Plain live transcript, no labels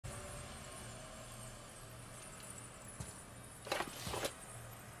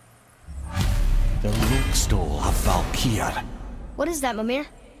Valkyr. What is that, Mimir?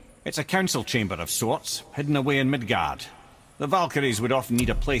 It's a council chamber of sorts, hidden away in Midgard. The Valkyries would often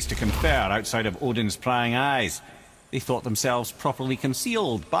need a place to confer outside of Odin's prying eyes. They thought themselves properly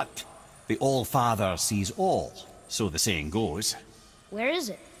concealed, but the All-Father sees all, so the saying goes. Where is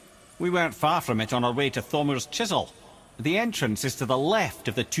it? We weren't far from it on our way to Thomur's Chisel. The entrance is to the left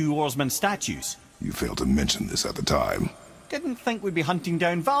of the two oarsmen statues. You failed to mention this at the time. Didn't think we'd be hunting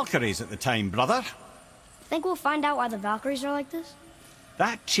down Valkyries at the time, brother. Think we'll find out why the Valkyries are like this?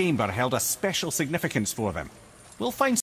 That chamber held a special significance for them. We'll find